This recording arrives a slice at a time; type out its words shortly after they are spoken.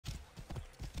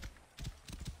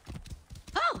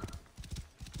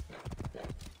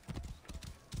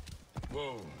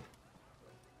Whoa.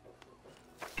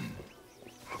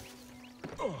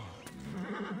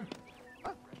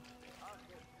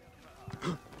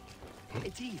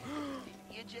 It's easy.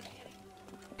 You just...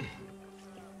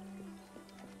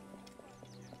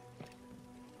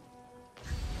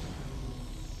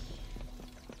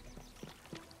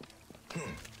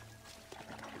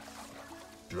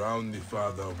 Drown the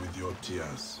father with your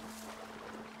tears.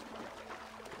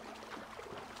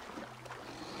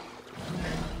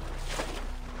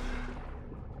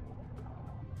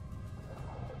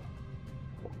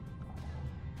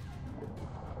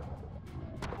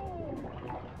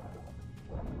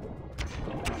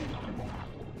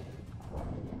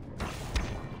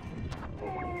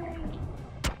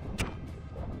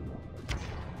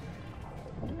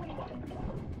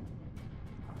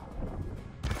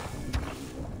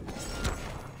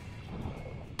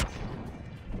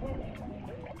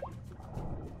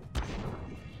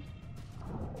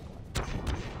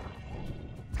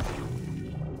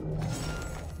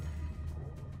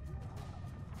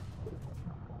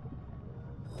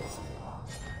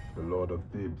 The Lord of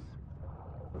Thebes.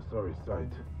 A sorry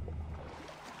sight.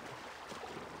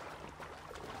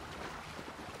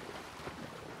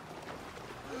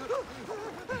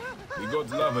 The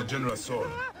gods love a generous soul.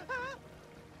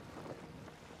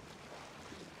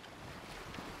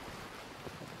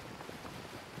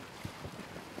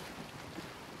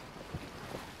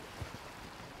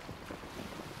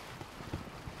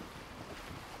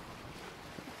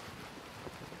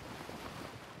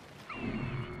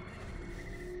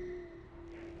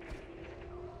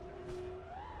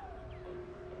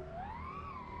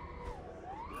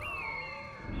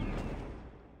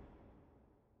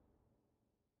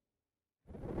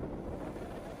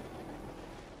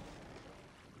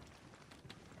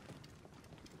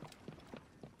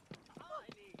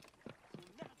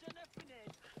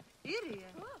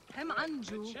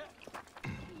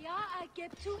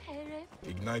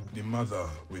 Ignite the mother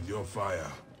with your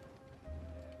fire.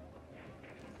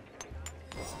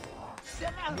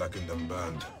 Blackened and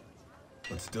burned,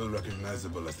 but still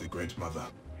recognizable as the Great Mother.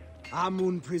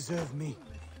 Amun preserve me.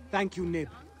 Thank you, Nib.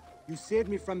 You saved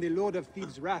me from the Lord of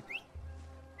Thebes' wrath.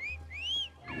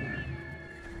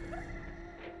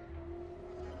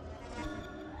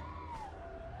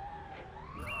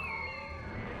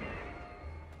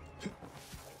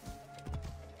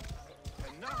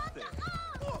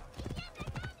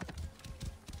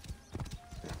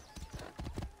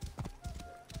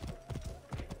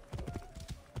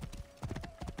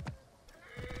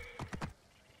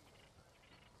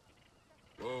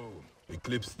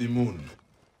 Eclipse the moon.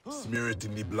 Smear it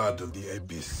in the blood of the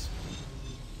abyss.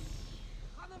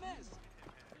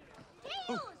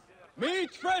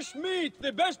 Meat, fresh meat,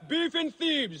 the best beef in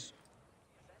Thebes.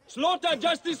 Slaughtered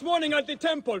just this morning at the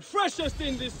temple, freshest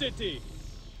in the city.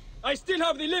 I still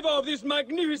have the liver of this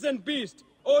magnificent beast.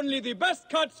 Only the best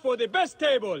cuts for the best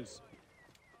tables.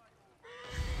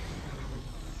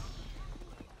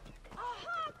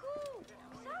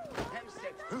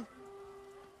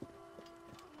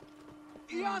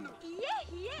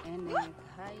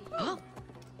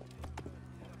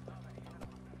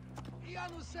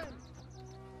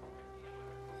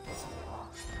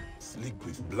 Sleek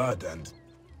with blood and...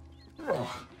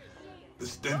 the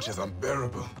stench is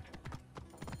unbearable.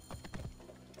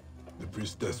 The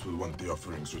priestess will want the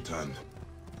offerings returned,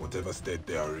 whatever state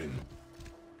they are in.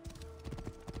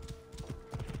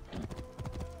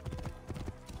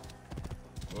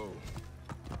 Oh.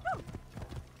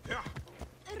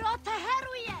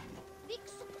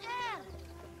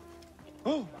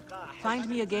 Oh! Find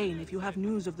me again if you have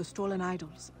news of the stolen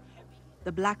idols.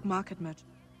 The black market merchant.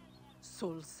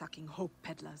 Soul-sucking hope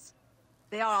peddlers.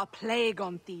 They are a plague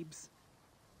on Thebes.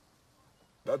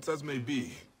 That's as may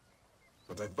be.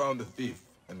 But I found the thief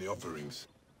and the offerings.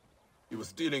 He was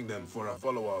stealing them for a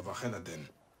follower of Akhenaten.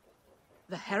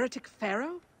 The heretic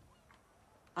pharaoh?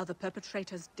 Are the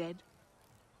perpetrators dead?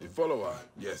 The follower,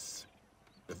 yes.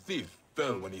 The thief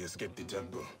fell when he escaped the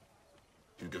temple.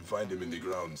 You can find him in the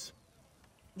grounds.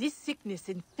 This sickness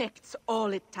infects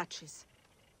all it touches.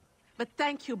 But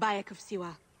thank you, Bayek of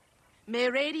Siwa. May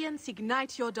radiance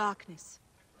ignite your darkness.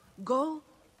 Go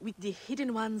with the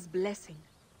Hidden One's blessing.